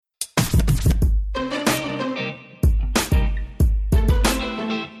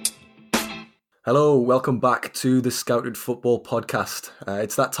Hello, welcome back to the Scouted Football Podcast.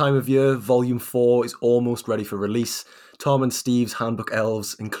 It's that time of year. Volume 4 is almost ready for release. Tom and Steve's Handbook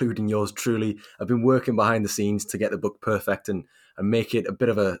Elves, including yours truly, have been working behind the scenes to get the book perfect and make it a bit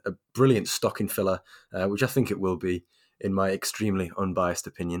of a brilliant stocking filler, which I think it will be, in my extremely unbiased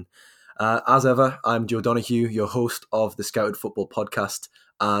opinion. As ever, I'm Joe Donoghue, your host of the Scouted Football Podcast,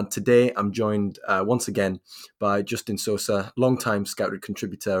 and today I'm joined once again by Justin Sosa, long-time Scouted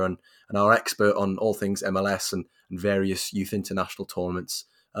contributor and our expert on all things MLS and various youth international tournaments.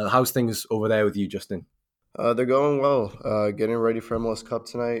 How's things over there with you, Justin? They're going well. Getting ready for MLS Cup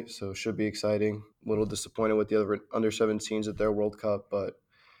tonight, so should be exciting. A little disappointed with the other under 17s at their World Cup, but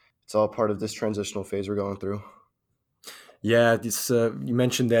it's all part of this transitional phase we're going through. Yeah, you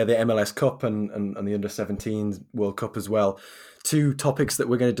mentioned there the MLS Cup and the Under 17 World Cup as well. Two topics that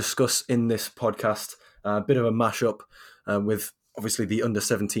we're going to discuss in this podcast. A bit of a mashup with obviously the Under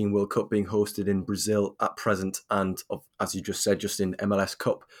 17 World Cup being hosted in Brazil at present, and as you just said, just in MLS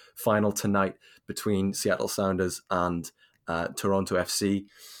Cup final tonight between Seattle Sounders and Toronto FC.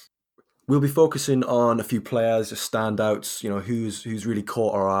 We'll be focusing on a few players, just standouts. You know, who's really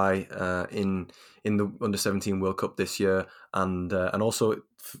caught our eye in the Under 17 World Cup this year, and also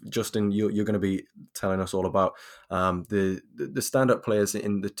Justin, you're going to be telling us all about the standout players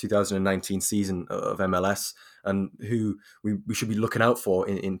in the 2019 season of MLS and who we should be looking out for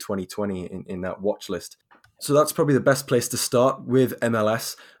in 2020 in that watch list. So that's probably the best place to start with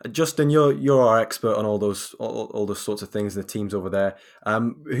MLS. Justin, you're our expert on all those sorts of things and the teams over there.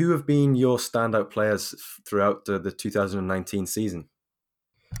 Who have been your standout players throughout the 2019 season?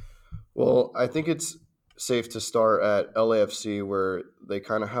 Well, I think it's safe to start at LAFC, where they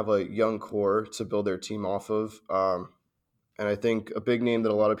kind of have a young core to build their team off of. And I think a big name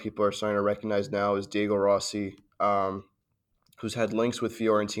that a lot of people are starting to recognize now is Diego Rossi, who's had links with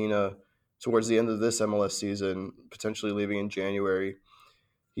Fiorentina towards the end of this MLS season, potentially leaving in January.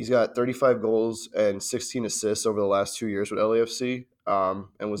 He's got 35 goals and 16 assists over the last 2 years with LAFC,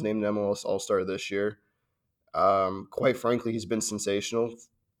 and was named an MLS All Star this year. Quite frankly, he's been sensational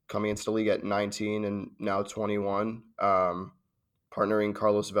coming into the league at 19 and now 21, partnering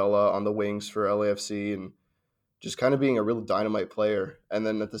Carlos Vela on the wings for LAFC and just kind of being a real dynamite player. And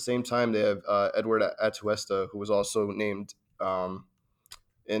then at the same time, they have Edward Atuesta, who was also named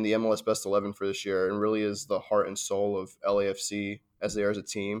in the MLS Best 11 for this year and really is the heart and soul of LAFC as they are as a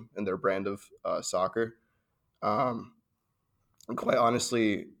team and their brand of soccer. Um, and quite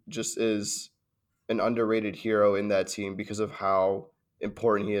honestly, just is an underrated hero in that team because of how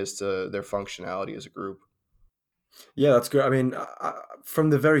important he is to their functionality as a group. Yeah, that's good. I mean, from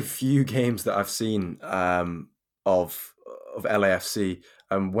the very few games that I've seen of LAFC,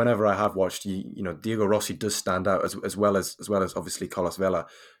 whenever I have watched, you know, Diego Rossi does stand out as well as obviously Carlos Vela,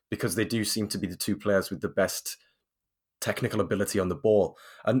 because they do seem to be the two players with the best technical ability on the ball.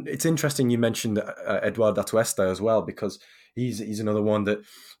 And it's interesting you mentioned Eduard Atuesta as well, because he's another one that,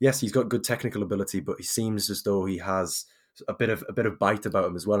 yes, he's got good technical ability, but he seems as though he has a bit of bite about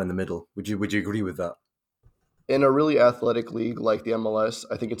him as well in the middle. Would you agree with that? In a really athletic league like the MLS,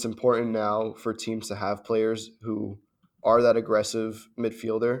 I think it's important now for teams to have players who are that aggressive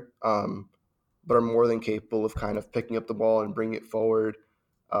midfielder, but are more than capable of kind of picking up the ball and bringing it forward,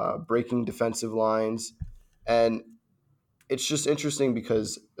 breaking defensive lines. And it's just interesting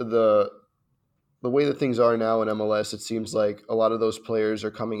because the way that things are now in MLS, it seems like a lot of those players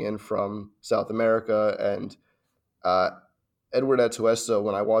are coming in from South America. And uh, Edward Atuesta,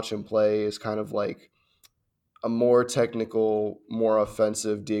 when I watch him play, is kind of like a more technical, more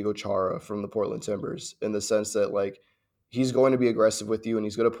offensive Diego Chara from the Portland Timbers in the sense that like he's going to be aggressive with you and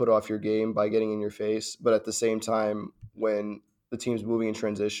he's going to put off your game by getting in your face. But at the same time, when the team's moving in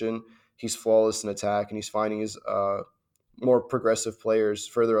transition, he's flawless in attack and he's finding his more progressive players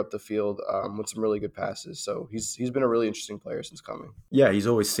further up the field with some really good passes. So he's been a really interesting player since coming. Yeah, he's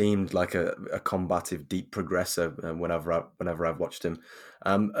always seemed like a combative, deep progressor. Whenever I've watched him,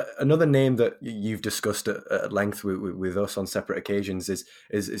 another name that you've discussed at length with us on separate occasions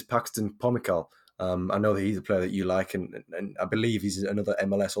is Paxton Pomykal. I know that he's a player that you like, and I believe he's another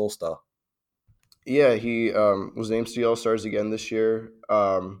MLS All Star. Yeah, he was named to the All Stars again this year.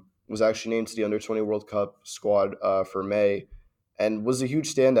 Was actually named to the Under 20 World Cup squad for May, and was a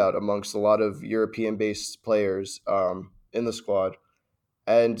huge standout amongst a lot of European based players in the squad.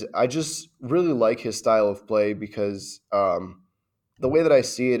 And I just really like his style of play because the way that I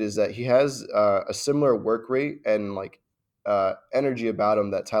see it is that he has a similar work rate and like energy about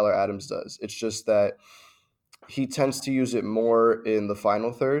him that Tyler Adams does. It's just that he tends to use it more in the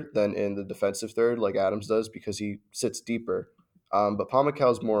final third than in the defensive third, like Adams does, because he sits deeper. But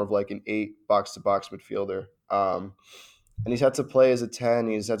Pamukaw's more of like an 8 box to box midfielder. And he's had to play as a 10.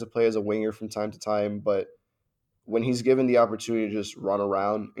 He's had to play as a winger from time to time. But when he's given the opportunity to just run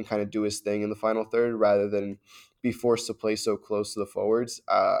around and kind of do his thing in the final third rather than be forced to play so close to the forwards,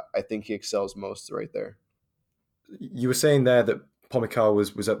 I think he excels most right there. You were saying there that Pomykal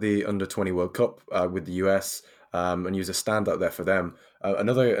was at the Under 20 World Cup with the US, and he was a standout there for them.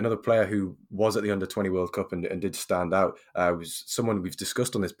 Another player who was at the Under 20 World Cup and did stand out was someone we've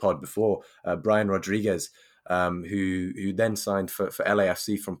discussed on this pod before, Brian Rodriguez, who then signed for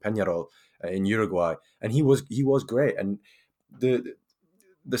LAFC from Peñarol in Uruguay, and he was great. And the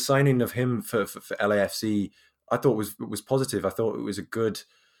the signing of him for LAFC, I thought was positive. I thought it was a good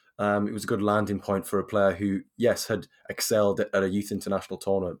landing point for a player who, yes, had excelled at a youth international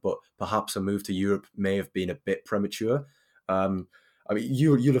tournament, but perhaps a move to Europe may have been a bit premature. Um, I mean,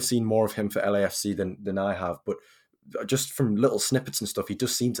 you'll have seen more of him for LAFC than I have, but just from little snippets and stuff, he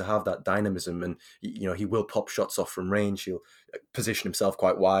does seem to have that dynamism, and he will pop shots off from range. He'll position himself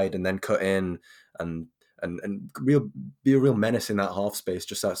quite wide and then cut in and be a real menace in that half space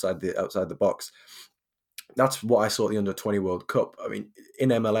just outside the box. That's what I saw at the Under 20 World Cup. I mean, in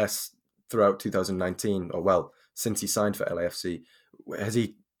MLS throughout 2019, or well, since he signed for LAFC, has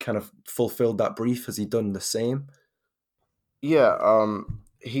he kind of fulfilled that brief? Has he done the same? Yeah,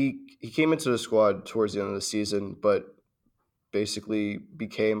 he came into the squad towards the end of the season, but basically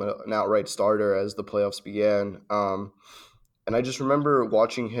became an outright starter as the playoffs began. And I just remember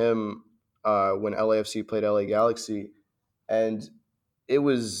watching him when LAFC played LA Galaxy, and it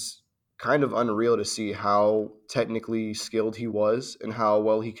was kind of unreal to see how technically skilled he was and how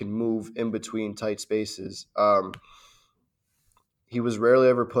well he could move in between tight spaces. He was rarely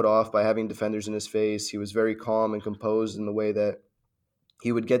ever put off by having defenders in his face. He was very calm and composed in the way that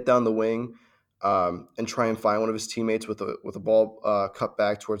he would get down the wing and try and find one of his teammates with a ball cut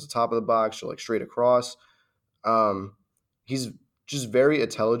back towards the top of the box or like straight across. Um, he's just very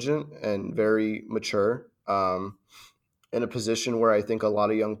intelligent and very mature in a position where I think a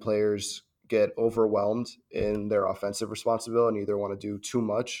lot of young players get overwhelmed in their offensive responsibility and either want to do too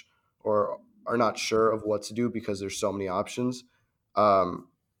much or are not sure of what to do because there's so many options. Um,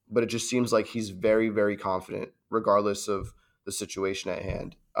 but it just seems like he's very, very confident regardless of the situation at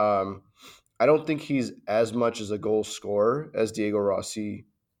hand. I don't think he's as much as a goal scorer as Diego Rossi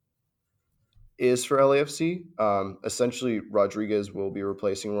is for LAFC. Essentially, Rodriguez will be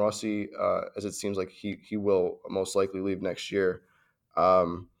replacing Rossi, as it seems like he will most likely leave next year.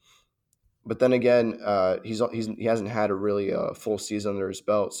 Um, but then again, he hasn't had a really full season under his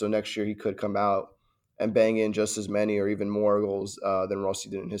belt, so next year he could come out and bang in just as many or even more goals than Rossi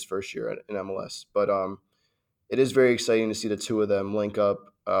did in his first year in MLS. But it is very exciting to see the two of them link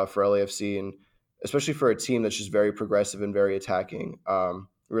up for LAFC, and especially for a team that's just very progressive and very attacking.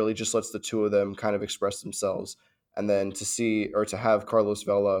 Really just lets the two of them kind of express themselves. And then to see or to have Carlos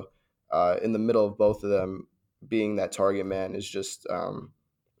Vela in the middle of both of them being that target man is just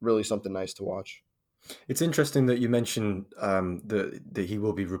really something nice to watch. It's interesting that you mentioned that he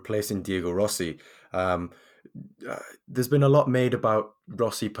will be replacing Diego Rossi. Um, there's been a lot made about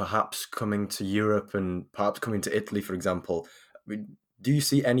Rossi perhaps coming to Europe and perhaps coming to Italy, for example. I mean, do you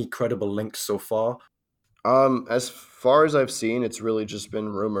see any credible links so far? As far as I've seen, it's really just been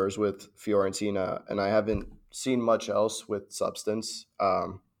rumors with Fiorentina, and I haven't seen much else with substance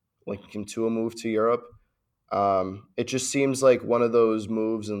linking to a move to Europe. It just seems like one of those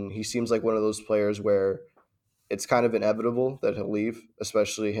moves, and he seems like one of those players where it's kind of inevitable that he'll leave,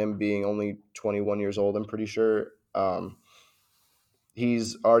 especially him being only 21 years old. I'm pretty sure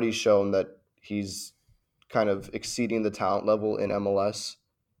he's already shown that he's kind of exceeding the talent level in MLS.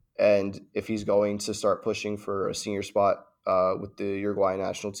 And if he's going to start pushing for a senior spot with the Uruguay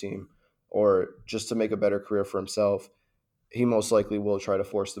national team or just to make a better career for himself, he most likely will try to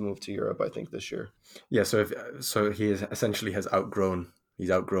force the move to Europe, I think, this year. Yeah, so he essentially has outgrown. He's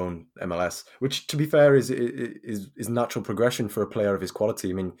outgrown MLS, which, to be fair, is natural progression for a player of his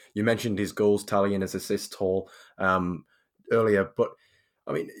quality. I mean, you mentioned his goals tally and his assist haul earlier, but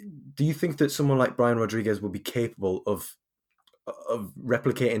I mean, do you think that someone like Brian Rodriguez will be capable of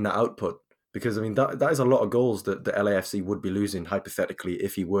replicating that output? Because I mean, that is a lot of goals that the LAFC would be losing hypothetically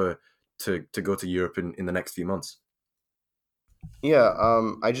if he were to go to Europe in the next few months. Yeah,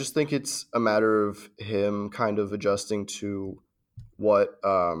 I just think it's a matter of him kind of adjusting to what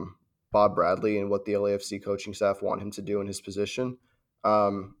Bob Bradley and what the LAFC coaching staff want him to do in his position.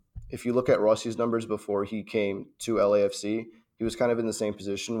 If you look at Rossi's numbers before he came to LAFC, he was kind of in the same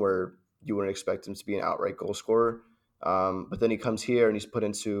position where you wouldn't expect him to be an outright goal scorer. But then he comes here and he's put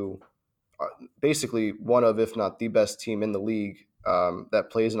into basically one of, if not the best team in the league that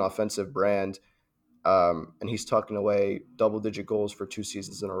plays an offensive brand. And he's tucking away double-digit goals for 2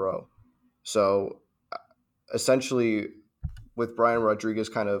 seasons in a row. So essentially, with Brian Rodriguez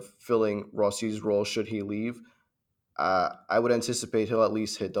kind of filling Rossi's role should he leave, I would anticipate he'll at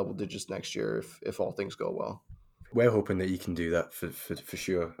least hit double digits next year if all things go well. We're hoping that he can do that for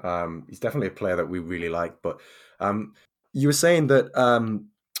sure. He's definitely a player that we really like. But um, you were saying that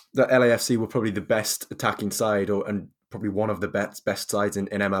LAFC were probably the best attacking side, and probably one of the best sides in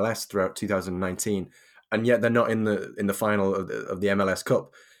MLS throughout 2019, and yet they're not in the final of the MLS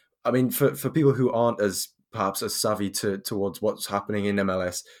Cup. I mean, for people who aren't as perhaps as savvy towards what's happening in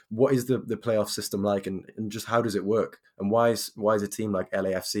MLS, what is the playoff system like, and just how does it work, and why is a team like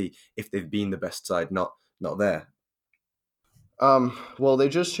LAFC, if they've been the best side, not there? Well, they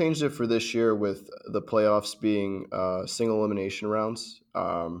just changed it for this year with the playoffs being single elimination rounds.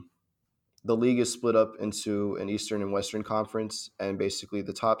 The league is split up into an Eastern and Western conference, and basically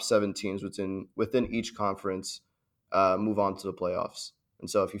the top 7 teams within each conference move on to the playoffs. And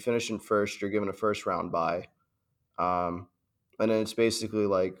so, if you finish in first, you're given a first round bye, um, and then it's basically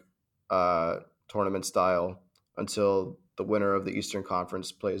like tournament style until the winner of the Eastern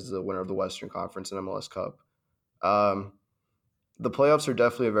Conference plays the winner of the Western Conference in MLS Cup. Um, the playoffs are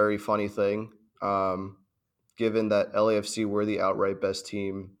definitely a very funny thing, given that LAFC were the outright best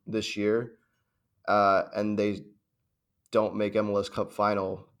team this year, and they don't make MLS Cup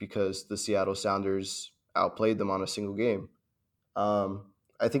final because the Seattle Sounders outplayed them on a single game. Um,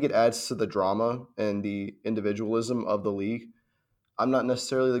 I think it adds to the drama and the individualism of the league. I'm not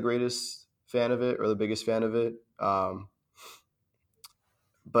necessarily the greatest fan of it or the biggest fan of it,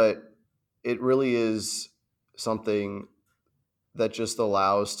 but it really is something that just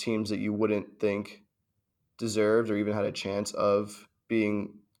allows teams that you wouldn't think deserved or even had a chance of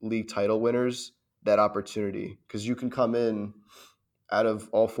being league title winners that opportunity, because you can come in out of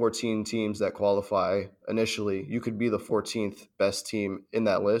all 14 teams that qualify initially, you could be the 14th best team in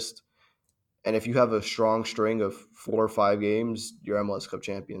that list. And if you have a strong string of 4 or 5 games, you're MLS Cup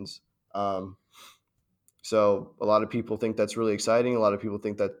champions. Um, so a lot of people think that's really exciting. A lot of people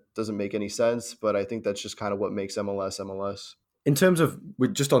think that doesn't make any sense, but I think that's just kind of what makes MLS MLS. In terms of, we're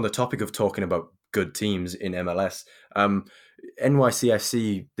just on the topic of talking about good teams in MLS,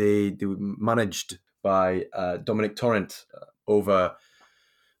 NYCFC, they were managed by Dominic Torrent over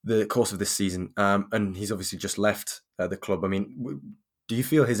the course of this season, and he's obviously just left the club. I mean, do you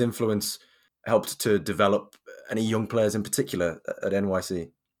feel his influence helped to develop any young players in particular at NYC?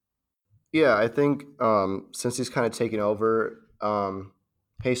 Yeah, I think since he's kind of taken over,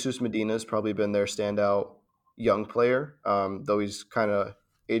 Jesus Medina's probably been their standout young player, though he's kind of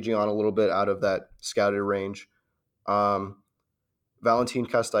aging on a little bit out of that scouted range. Um, Valentin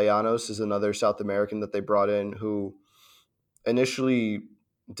Castellanos is another South American that they brought in who initially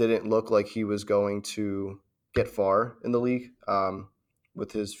didn't look like he was going to get far in the league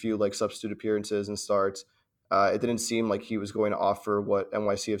with his few like substitute appearances and starts. It didn't seem like he was going to offer what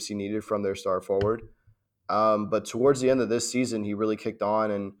NYCFC needed from their star forward. But towards the end of this season, he really kicked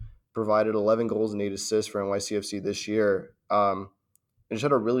on and provided 11 goals and 8 assists for NYCFC this year. And just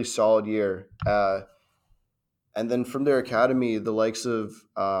had a really solid year. And then from their academy, the likes of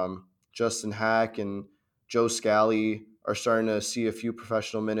Justin Hack and Joe Scally are starting to see a few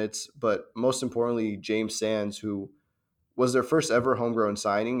professional minutes. But most importantly, James Sands, who was their first ever homegrown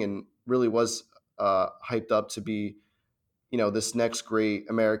signing and really was hyped up to be, this next great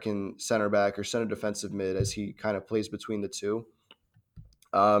American center back or center defensive mid as he kind of plays between the two.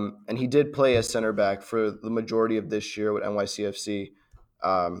 And he did play as center back for the majority of this year with NYCFC.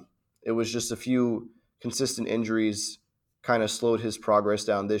 It was just a few consistent injuries kind of slowed his progress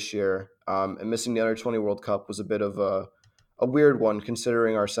down this year. And missing the Under 20 World Cup was a bit of a weird one,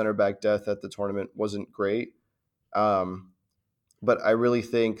 considering our center back depth at the tournament wasn't great. But I really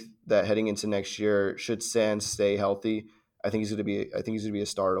think that heading into next year, should Sands stay healthy, I think he's going to be a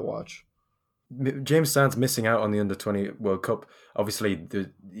star to watch. James Sands missing out on the Under-20 World Cup. Obviously,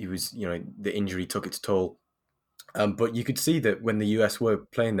 the injury took its toll. But you could see that when the US were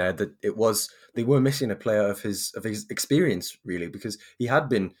playing there, that they were missing a player of his experience, really, because he had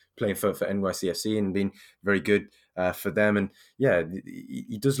been playing for NYCFC and been very good for them. And yeah,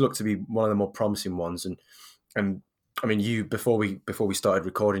 he does look to be one of the more promising ones. And I mean, you before we started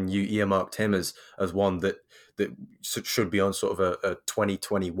recording, you earmarked him as one that should be on sort of a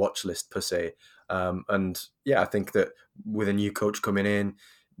 2020 watch list per se. And yeah, I think that with a new coach coming in,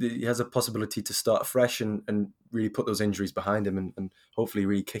 he has a possibility to start fresh and really put those injuries behind him and hopefully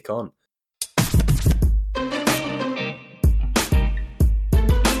really kick on.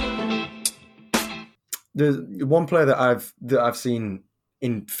 The one player that I've seen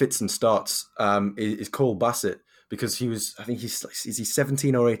in fits and starts is Cole Bassett, because I think is he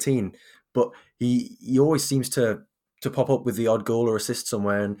 17 or 18, but he always seems to pop up with the odd goal or assist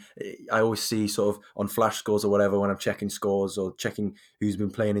somewhere, and I always see sort of on flash scores or whatever when I'm checking scores or checking who's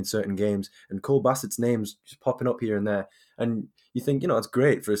been playing in certain games, and Cole Bassett's name's just popping up here and there, and you think, it's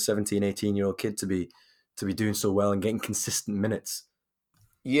great for a 17, 18-year-old kid to be doing so well and getting consistent minutes.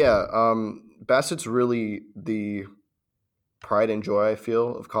 Yeah, Bassett's really the pride and joy I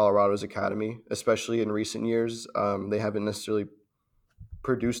feel of Colorado's academy, especially in recent years. They haven't necessarily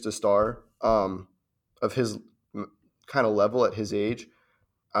produced a star of his kind of level at his age,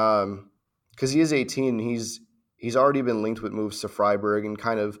 because he is 18. He's already been linked with moves to Freiburg and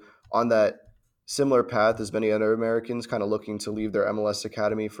kind of on that similar path as many other Americans, kind of looking to leave their MLS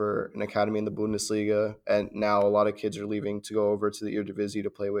academy for an academy in the Bundesliga. And now a lot of kids are leaving to go over to the Eredivisie to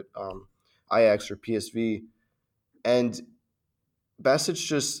play with Ajax or PSV. And Bassett's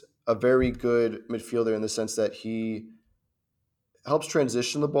just a very good midfielder in the sense that he helps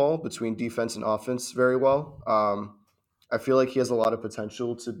transition the ball between defense and offense very well. I feel like he has a lot of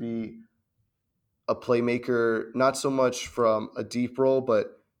potential to be a playmaker, not so much from a deep role, but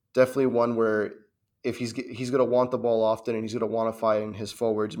definitely one where if he's going to want the ball often and he's going to want to find his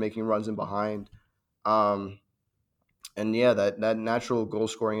forwards making runs in behind. Um, and yeah, that natural goal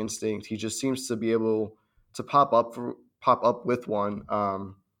scoring instinct, he just seems to be able to pop up with one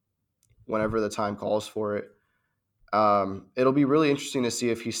whenever the time calls for it. It'll be really interesting to see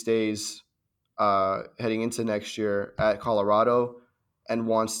if he stays heading into next year at Colorado and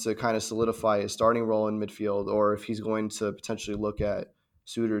wants to kind of solidify his starting role in midfield, or if he's going to potentially look at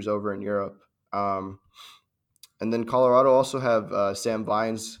suitors over in Europe. And then Colorado also have Sam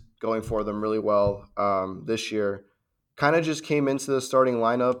Vines going for them really well this year. Kind of just came into the starting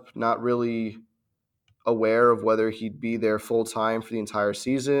lineup, not really aware of whether he'd be there full time for the entire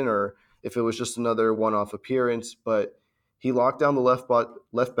season or if it was just another one off appearance. But he locked down the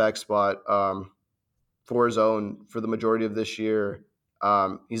left back spot for his own for the majority of this year.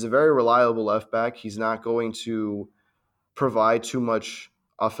 He's a very reliable left back. He's not going to provide too much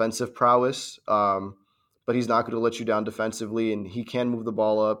offensive prowess, but he's not going to let you down defensively, and he can move the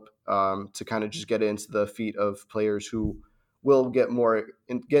ball up to kind of just get into the feet of players who will get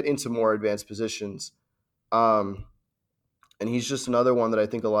into more advanced positions. Um, and he's just another one that I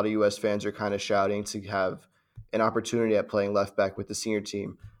think a lot of U.S. fans are kind of shouting to have an opportunity at playing left back with the senior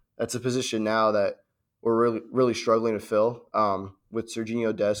team. That's a position now that we're really struggling to fill. With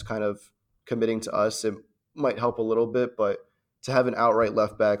Serginho Dest kind of committing to us, it might help a little bit, but to have an outright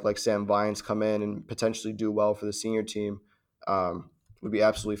left back like Sam Vines come in and potentially do well for the senior team would be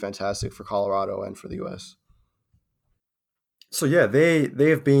absolutely fantastic for Colorado and for the U.S. So yeah, they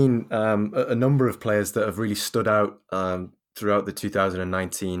have been a number of players that have really stood out throughout the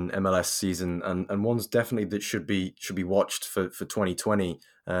 2019 MLS season, and ones definitely that should be watched for 2020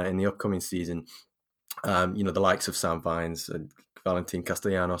 in the upcoming season. The likes of Sam Vines and Valentin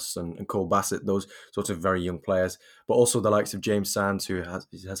Castellanos and Cole Bassett, those sorts of very young players, but also the likes of James Sands, who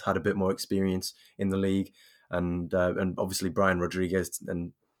has had a bit more experience in the league, and obviously Brian Rodriguez,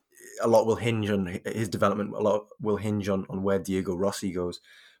 and a lot will hinge on his development. A lot will hinge on where Diego Rossi goes.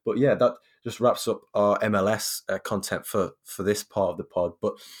 But yeah, that just wraps up our MLS content for this part of the pod.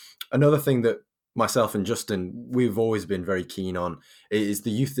 But another thing that myself and Justin, we've always been very keen on is the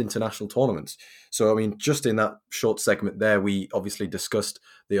youth international tournaments. So, I mean, just in that short segment there, we obviously discussed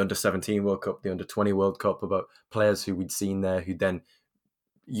the under-17 World Cup, the under-20 World Cup, about players who we'd seen there who then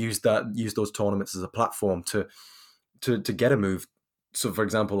used those tournaments as a platform to get a move. So, for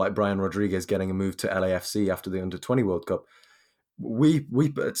example, like Brian Rodriguez getting a move to LAFC after the under-20 World Cup. We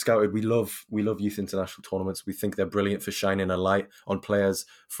at Scouted, we love youth international tournaments. We think they're brilliant for shining a light on players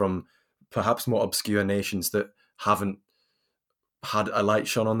from perhaps more obscure nations that haven't had a light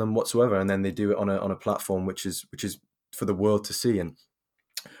shone on them whatsoever, and then they do it on a platform which is for the world to see. And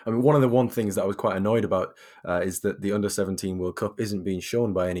I mean, one things that I was quite annoyed about is that the under-17 World Cup isn't being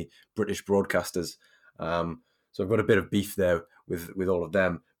shown by any British broadcasters. So I've got a bit of beef there with all of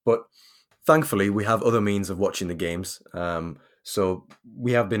them. But thankfully, we have other means of watching the games. So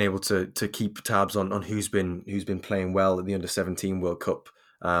we have been able to keep tabs on who's been playing well at the under-17 World Cup,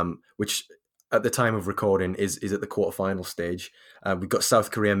 which at the time of recording is at the quarterfinal stage. We've got South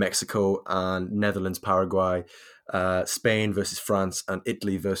Korea, Mexico, and Netherlands, Paraguay. Spain versus France and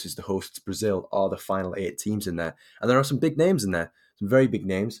Italy versus the hosts Brazil are the final 8 teams in there, and there are some big names in there, some very big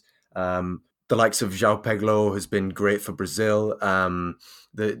names. the likes of João Pedro has been great for Brazil.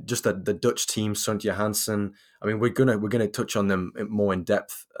 The Dutch team, Sunt Johansson. I mean, we're gonna touch on them more in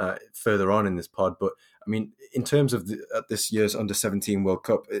depth further on in this pod. But I mean, in terms of this year's Under-17 World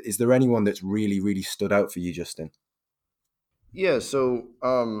Cup, is there anyone that's really stood out for you, Justin? Yeah, so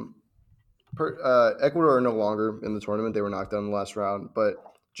Ecuador are no longer in the tournament. They were knocked out in the last round. But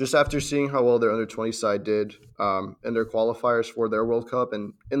just after seeing how well their under 20 side did in their qualifiers for their World Cup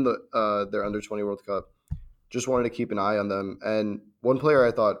and in their under 20 World Cup, just wanted to keep an eye on them. And one player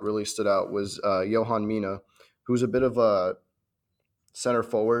I thought really stood out was Johan Mina, who's a bit of a center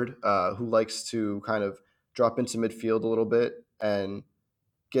forward who likes to kind of drop into midfield a little bit and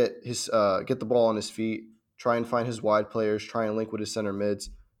get the ball on his feet, try and find his wide players, try and link with his center mids.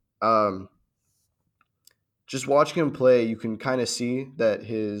 Um, just watching him play, you can kind of see that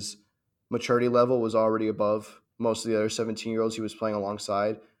his maturity level was already above most of the other 17-year-olds he was playing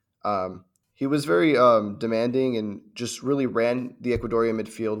alongside. He was very demanding and just really ran the Ecuadorian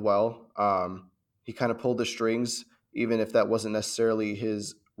midfield well. He kind of pulled the strings, even if that wasn't necessarily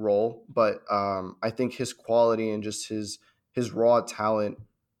his role. But I think his quality and just his raw talent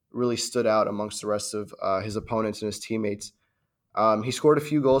really stood out amongst the rest of his opponents and his teammates. He scored a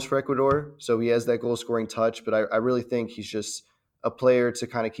few goals for Ecuador, so he has that goal scoring touch. But I really think he's just a player to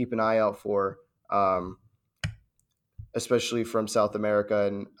kind of keep an eye out for, especially from South America,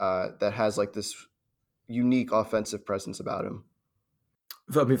 and that has like this unique offensive presence about him.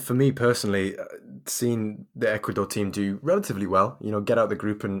 I mean, for me personally, seeing the Ecuador team do relatively well, get out of the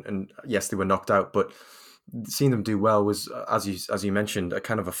group, and yes, they were knocked out, but seeing them do well was, as you mentioned, a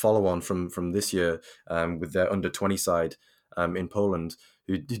kind of a follow on from this year with their under 20 side in Poland,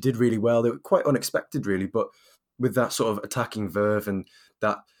 who did really well. They were quite unexpected, really, but with that sort of attacking verve and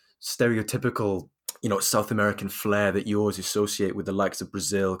that stereotypical, South American flair that you always associate with the likes of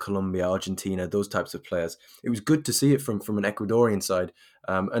Brazil, Colombia, Argentina, those types of players. It was good to see it from an Ecuadorian side,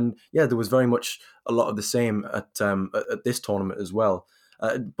 and yeah, there was very much a lot of the same at this tournament as well.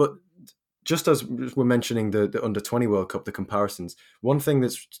 But just as we're mentioning the under 20 World Cup, the comparisons, one thing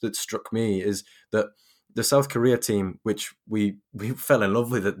that struck me is that the South Korea team, which we fell in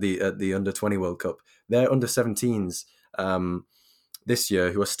love with at the under 20 World Cup, their under 17s this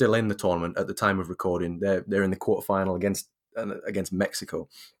year, who are still in the tournament at the time of recording, they're in the quarterfinal against Mexico.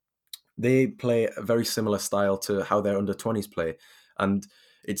 They play a very similar style to how their under 20s play, and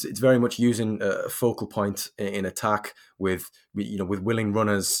it's very much using a focal point in attack with willing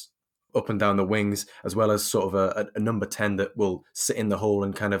runners up and down the wings, as well as sort of a number 10 that will sit in the hole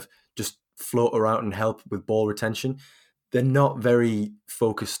and kind of just float around and help with ball retention. They're not very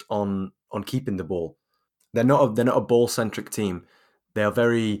focused on keeping the ball. They're not a ball centric team. They are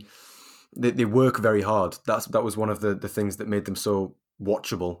they work very hard. That was one of the things that made them so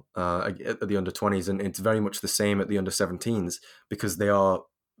watchable at the under 20s, and it's very much the same at the under 17s because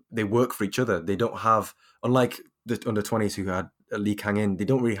they work for each other. They don't have, unlike the under 20s who had Lee Kang In, they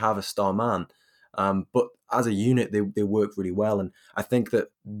don't really have a star man. But as a unit, they work really well, and I think that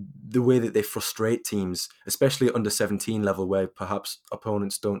the way that they frustrate teams, especially at under 17 level, where perhaps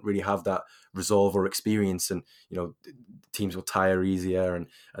opponents don't really have that resolve or experience, and teams will tire easier, and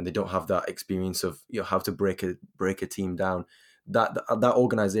they don't have that experience of how to break a team down. That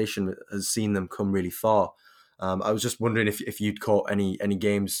organization has seen them come really far. I was just wondering if you'd caught any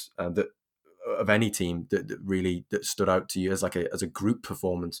games that of any team that really that stood out to you as as a group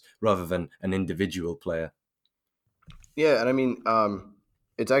performance rather than an individual player. Yeah, and I mean,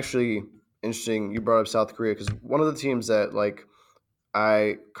 it's actually interesting you brought up South Korea because one of the teams that like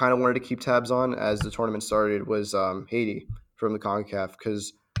I kind of wanted to keep tabs on as the tournament started was Haiti from the CONCACAF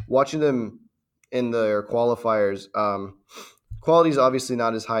because watching them in their qualifiers, quality is obviously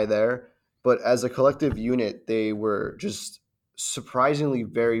not as high there, but as a collective unit, they were just surprisingly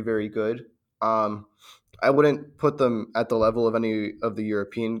very good. Um, I wouldn't put them at the level of any of the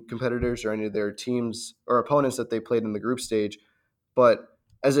European competitors or any of their teams or opponents that they played in the group stage, but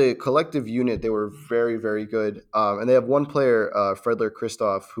as a collective unit, they were very good. And they have one player, Fredler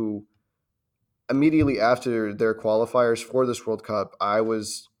Christoph, who immediately after their qualifiers for this World Cup, I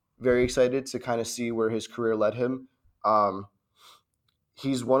was very excited to kind of see where his career led him. Um,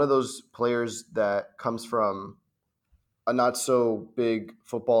 he's one of those players that comes from a not so big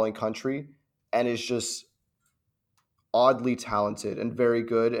footballing country and is just oddly talented and very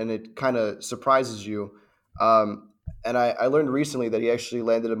good, and it kind of surprises you. And I learned recently that he actually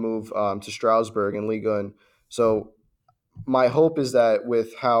landed a move to Strasbourg in Liga, and so my hope is that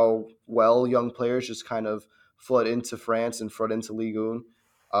with how well young players just kind of flood into France and flood into Ligue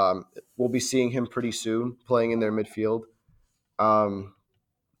 1, we'll be seeing him pretty soon playing in their midfield. Um,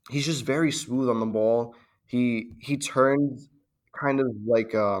 he's just very smooth on the ball. He turns kind of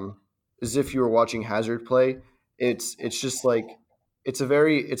like as if you were watching Hazard play. It's just like it's a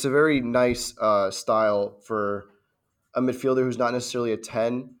very nice style for a midfielder who's not necessarily a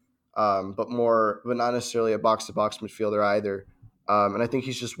 10, but not necessarily a box to box midfielder either. And I think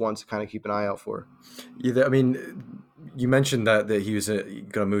he's just one to kind of keep an eye out for. Yeah, I mean, you mentioned that he was going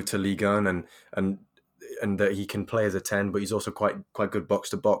to move to Ligue 1 and and that he can play as a 10, but he's also quite good box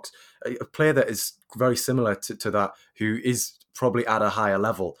to box. A player that is very similar to that, who is probably at a higher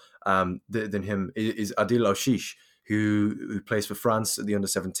level than him, is Adil Oshish, who plays for France at the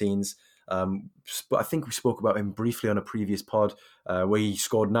under-17s. But I think we spoke about him briefly on a previous pod where he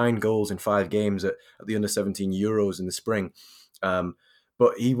scored 9 goals in 5 games at the under-17 Euros in the spring. Um,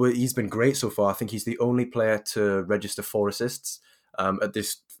 but he's been great so far. I think he's the only player to register 4 assists at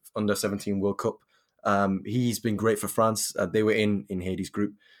this under-17 World Cup. He's been great for France. They were in Haiti's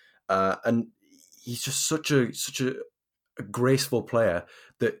group, and he's just such a graceful player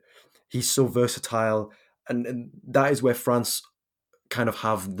that he's so versatile, and that is where France kind of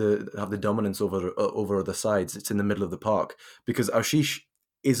have the dominance over other sides. It's in the middle of the park because Ashish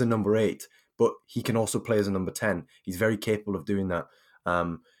is a number 8, but he can also play as a number 10. He's very capable of doing that.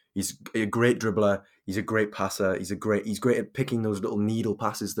 He's a great dribbler. He's a great passer. He's great at picking those little needle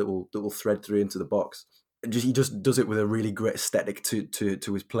passes that will thread through into the box. And he just does it with a really great aesthetic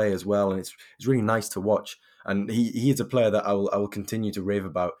to his play as well, and it's really nice to watch. And he is a player that I will continue to rave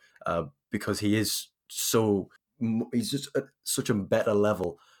about because he is so he's just at such a better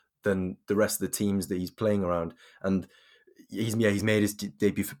level than the rest of the teams that he's playing around. And he's made his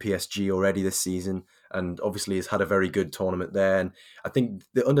debut for PSG already this season, and obviously has had a very good tournament there. And I think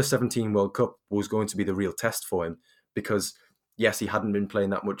the under-17 World Cup was going to be the real test for him because yes, he hadn't been playing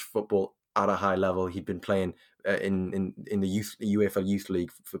that much football at a high level. He'd been playing in the UEFA Youth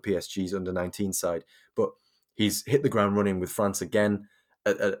League for PSG's under-19 side, but he's hit the ground running with France again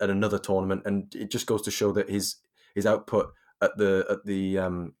at another tournament, and it just goes to show that his output at the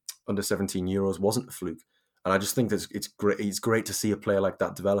under-17 Euros wasn't a fluke. And I just think that it's great. It's great to see a player like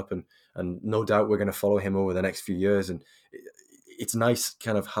that develop, and no doubt we're going to follow him over the next few years. And it's nice,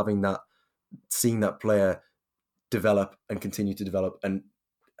 kind of seeing that player develop and continue to develop, and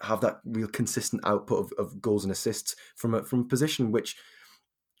have that real consistent output of goals and assists from a position which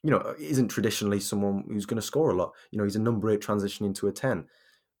isn't traditionally someone who's going to score a lot. He's a number 8 transitioning to a 10,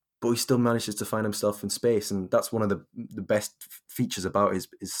 but he still manages to find himself in space, and that's one of the best features about his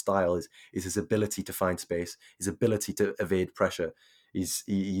style is his ability to find space, his ability to evade pressure.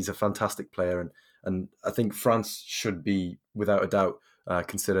 He's a fantastic player, and I think France should be, without a doubt,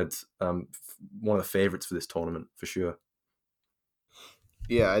 considered one of the favourites for this tournament for sure.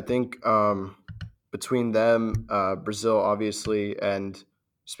 Yeah, I think between them, Brazil obviously, and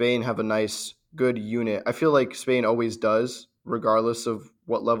Spain have a nice, good unit. I feel like Spain always does, regardless of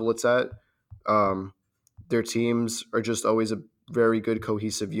what level it's at. Um, their teams are just always a very good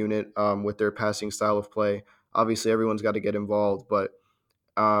cohesive unit with their passing style of play. Obviously, everyone's got to get involved, but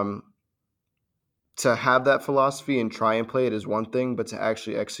um, to have that philosophy and try and play it is one thing, but to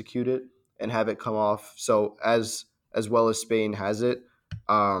actually execute it and have it come off so as well as Spain has it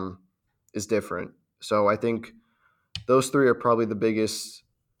um, is different. So I think those three are probably the biggest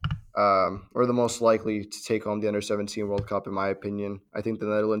or the most likely to take home the under 17 World Cup, in my opinion. I think the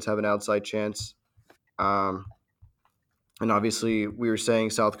Netherlands have an outside chance. Um, and obviously, we were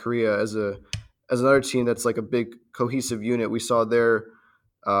saying South Korea as another team that's like a big cohesive unit. We saw their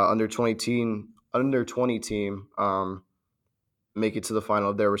under 20 team make it to the final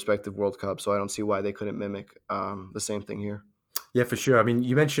of their respective World Cup. So I don't see why they couldn't mimic the same thing here. Yeah, for sure. I mean,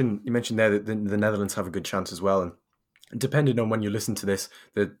 you mentioned there that the Netherlands have a good chance as well, and depending on when you listen to this,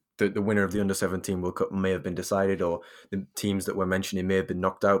 the winner of the under-17 World Cup may have been decided, or the teams that we're mentioning may have been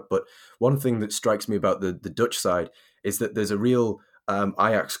knocked out. But one thing that strikes me about the Dutch side is that there's a real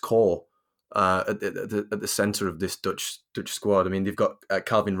Ajax core at the center of this Dutch squad. I mean, they've got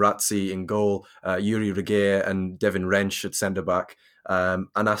Calvin Ratzi in goal, Yuri Regeer and Devin Rensch at centre back,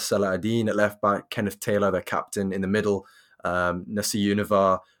 Anas Salahadin at left back, Kenneth Taylor, their captain, in the middle, Nassi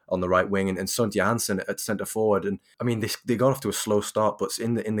Univar on the right wing, and Sontje Hansen at centre forward. And I mean, they got off to a slow start, but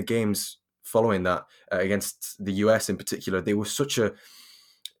in the games following that against the US in particular, they were such a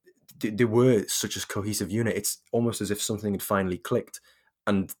cohesive unit. It's almost as if something had finally clicked,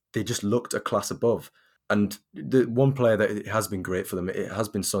 and they just looked a class above. And the one player that has been great for them, it has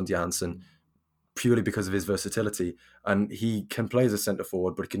been Sontje Hansen, purely because of his versatility. And he can play as a centre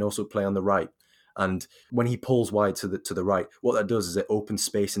forward, but he can also play on the right. And when he pulls wide to the right, what that does is it opens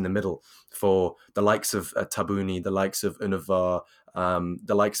space in the middle for the likes of Tabuni, the likes of Unavar,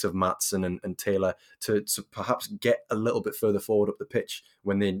 the likes of Matson and Taylor to perhaps get a little bit further forward up the pitch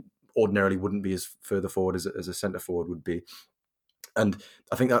when they ordinarily wouldn't be as further forward as a centre forward would be. And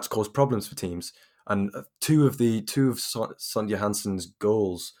I think that's caused problems for teams. And two of Son Johansson's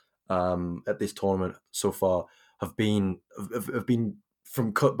goals at this tournament so far have been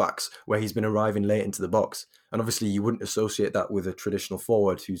from cutbacks where he's been arriving late into the box. And obviously, you wouldn't associate that with a traditional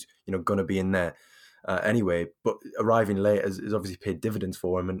forward who's going to be in there anyway. But arriving late has obviously paid dividends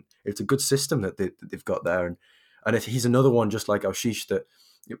for him, and it's a good system that they've got there. And if he's another one just like Aushish that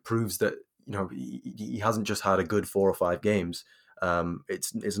it proves that he hasn't just had a good 4 or 5 games.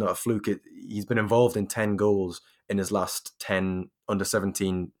 It's not a fluke. He's been involved in 10 goals in his last 10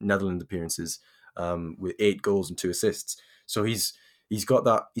 under-17 Netherlands appearances, with 8 goals and 2 assists. So he's got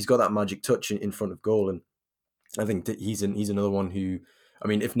that magic touch in front of goal, and I think that he's another one who, I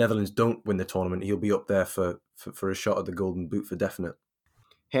mean, if Netherlands don't win the tournament, he'll be up there for a shot at the Golden Boot for definite.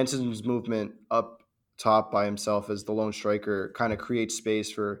 Hansen's movement up top by himself as the lone striker kind of creates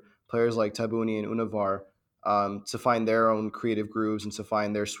space for players like Tabuni and Unavar to find their own creative grooves and to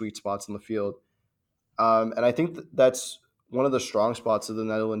find their sweet spots in the field. And I think that's one of the strong spots of the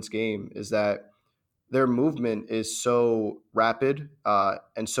Netherlands game is that their movement is so rapid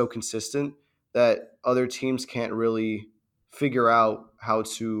and so consistent that other teams can't really figure out how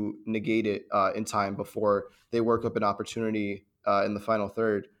to negate it in time before they work up an opportunity in the final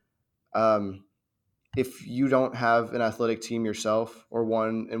third. Um, if you don't have an athletic team yourself or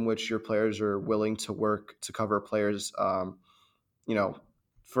one in which your players are willing to work to cover players, you know,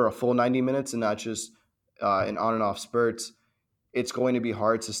 for a full 90 minutes and not just in on and off spurts, it's going to be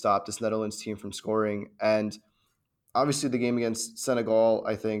hard to stop this Netherlands team from scoring. And obviously, the game against Senegal,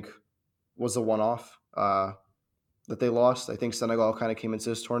 I think, was a one off that they lost. I think Senegal kind of came into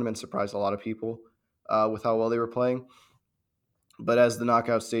this tournament, surprised a lot of people with how well they were playing. But as the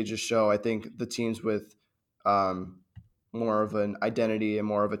knockout stages show, I think the teams with um, more of an identity and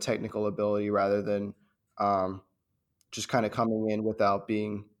more of a technical ability rather than um, just kind of coming in without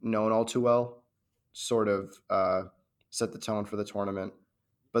being known all too well sort of set the tone for the tournament.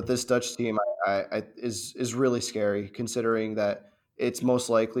 But this Dutch team is really scary considering that it's most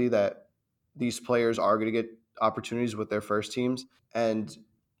likely that these players are going to get opportunities with their first teams, and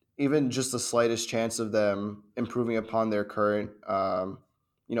even just the slightest chance of them improving upon their current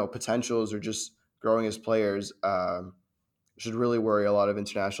potentials or just growing as players should really worry a lot of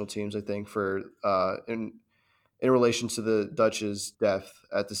international teams. I think for in relation to the Dutch's depth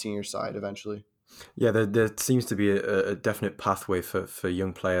at the senior side eventually. Yeah, there seems to be a definite pathway for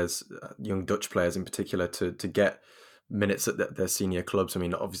young players, young Dutch players in particular, to get minutes at their senior clubs. I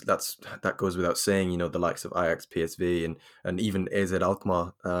mean, obviously that goes without saying. The likes of Ajax, PSV, and even AZ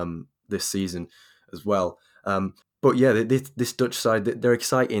Alkmaar this season as well. But yeah, this Dutch side, they're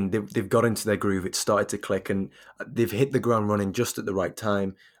exciting. They've got into their groove. It started to click, and they've hit the ground running just at the right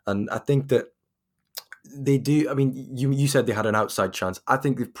time. And I think that they do. I mean, you said they had an outside chance. I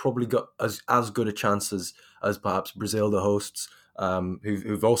think they've probably got as good a chance as perhaps Brazil, the hosts,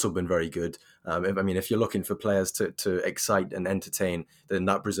 who've also been very good. I mean, if you're looking for players to excite and entertain, then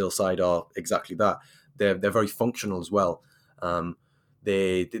that Brazil side are exactly that. They're very functional as well.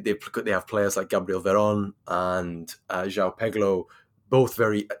 They have players like Gabriel Veron and João Pedro, both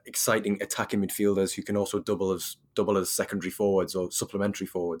very exciting attacking midfielders who can also double as secondary forwards or supplementary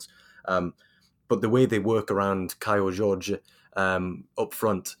forwards. But the way they work around Caio Jorge up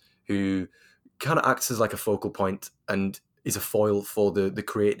front, who kind of acts as like a focal point and is a foil for the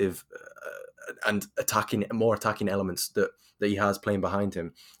creative and more attacking elements that he has playing behind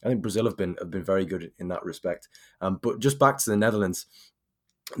him. I think Brazil have been very good in that respect. But just back to the Netherlands,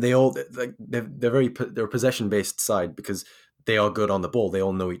 they're a possession based side because they are good on the ball. They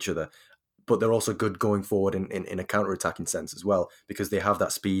all know each other, but they're also good going forward in a counter-attacking sense as well, because they have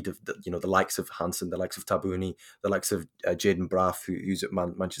that speed of the likes of Hansen, the likes of Tabuni, the likes of Jaden Braaf, who's at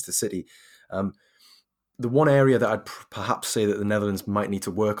Manchester City. The one area that I'd perhaps say that the Netherlands might need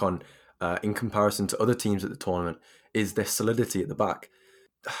to work on in comparison to other teams at the tournament is their solidity at the back.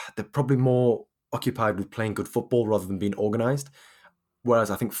 They're probably more occupied with playing good football rather than being organised.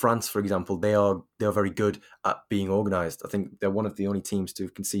 Whereas I think France, for example, they are very good at being organised. I think they're one of the only teams to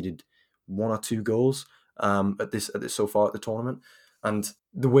have conceded 1 or 2 goals at this so far at the tournament. And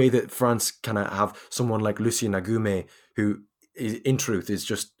the way that France kind of have someone like Lucien Agume, who in truth is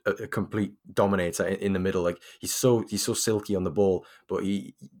just a complete dominator in the middle. Like he's so silky on the ball, but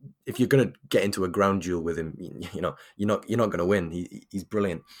if you're going to get into a ground duel with him, you're not going to win. He's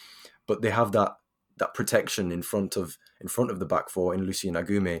brilliant, but they have that protection in front of the back four in Lucien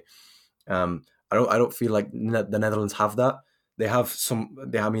Agume. I don't feel like the Netherlands have that. they have some.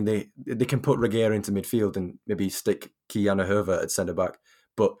 I mean, they can put Reguera into midfield and maybe stick Keanu Hervert at centre back,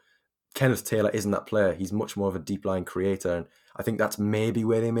 but Kenneth Taylor isn't that player. He's much more of a deep line creator, and I think that's maybe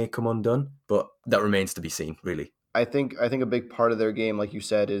where they may come undone, but that remains to be seen, really. I think a big part of their game, like you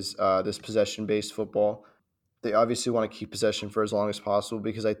said, is this possession based football. They obviously want to keep possession for as long as possible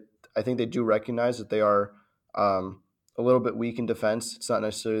because I think they do recognize that they are a little bit weak in defense. It's not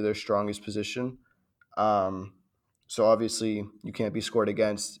necessarily their strongest position. Um, so obviously you can't be scored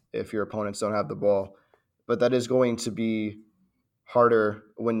against if your opponents don't have the ball. But that is going to be harder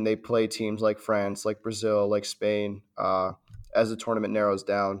when they play teams like France, like Brazil, like Spain, as the tournament narrows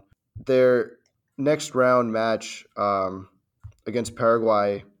down. Their next round match against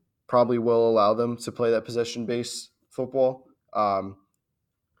Paraguay probably will allow them to play that possession based football and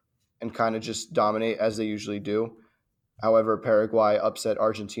kind of just dominate as they usually do. However, Paraguay upset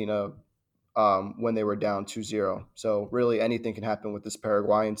Argentina when they were down 2-0. So really anything can happen with this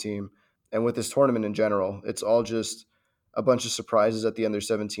Paraguayan team and with this tournament in general. It's all just a bunch of surprises at the under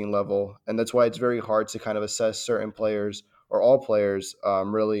 17 level. And that's why it's very hard to kind of assess certain players or all players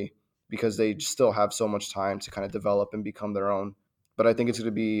really because they still have so much time to kind of develop and become their own. But I think it's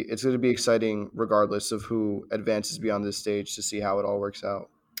going to be exciting regardless of who advances beyond this stage to see how it all works out.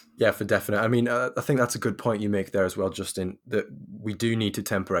 Yeah, for definite. I mean, I think that's a good point you make there as well, Justin, that we do need to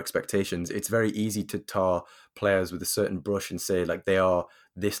temper expectations. It's very easy to tar players with a certain brush and say, like, they are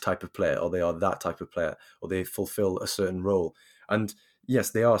this type of player or they are that type of player or they fulfill a certain role. And yes,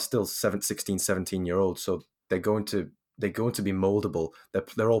 they are still 16, 17 year olds. So they're going to be moldable.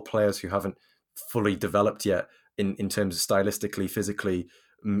 They're all players who haven't fully developed yet in terms of stylistically, physically,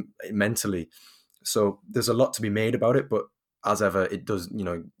 mentally. So there's a lot to be made about it, but as ever, it does,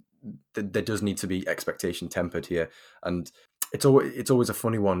 there does need to be expectation tempered here, and it's always a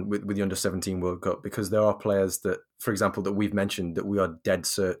funny one with the under-17 World Cup because there are players that, for example, that we've mentioned that we are dead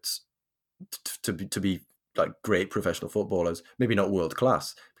certs to be like great professional footballers, maybe not world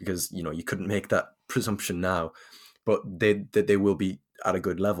class because you couldn't make that presumption now, but they will be at a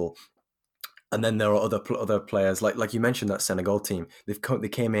good level. And then there are other players like you mentioned that Senegal team. They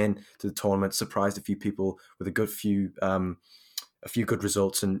came in to the tournament, surprised a few people with a few good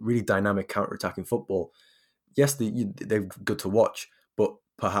results and really dynamic counter-attacking football. Yes, they're good to watch, but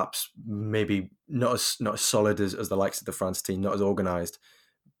perhaps maybe not as solid as the likes of the France team, not as organised.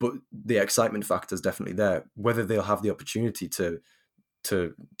 But the excitement factor is definitely there. Whether they'll have the opportunity to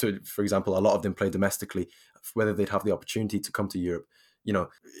for example, a lot of them play domestically, whether they'd have the opportunity to come to Europe,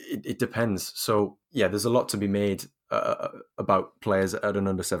 it depends. So yeah, there's a lot to be made about players at an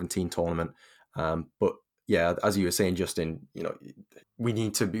under-17 tournament. But yeah, as you were saying, Justin, we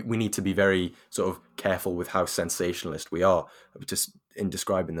need to be very sort of careful with how sensationalist we are just in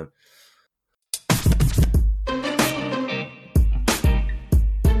describing them.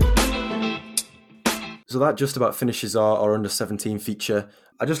 So that just about finishes our under-17 feature.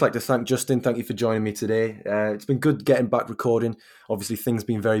 I'd just like to thank Justin. Thank you for joining me today. It's been good getting back recording. Obviously, things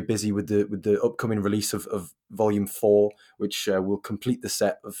been very busy with the upcoming release of Volume 4, which will complete the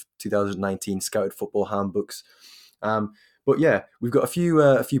set of 2019 Scouted Football Handbooks. But yeah, we've got a few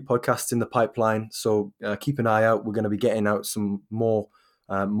podcasts in the pipeline, so keep an eye out. We're going to be getting out some more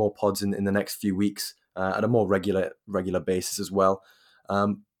pods in the next few weeks at a more regular basis as well.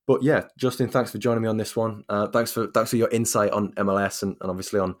 But yeah, Justin, thanks for joining me on this one. Thanks for your insight on MLS and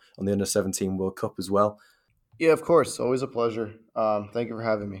obviously on the Under-17 World Cup as well. Yeah, of course. Always a pleasure. Thank you for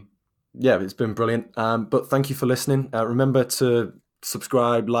having me. Yeah, it's been brilliant. But thank you for listening. Remember to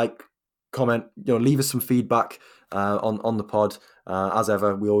subscribe, like, comment, leave us some feedback on the pod. As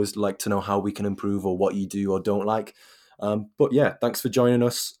ever, we always like to know how we can improve or what you do or don't like. But yeah, thanks for joining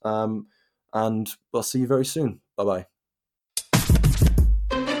us. And we'll see you very soon. Bye-bye.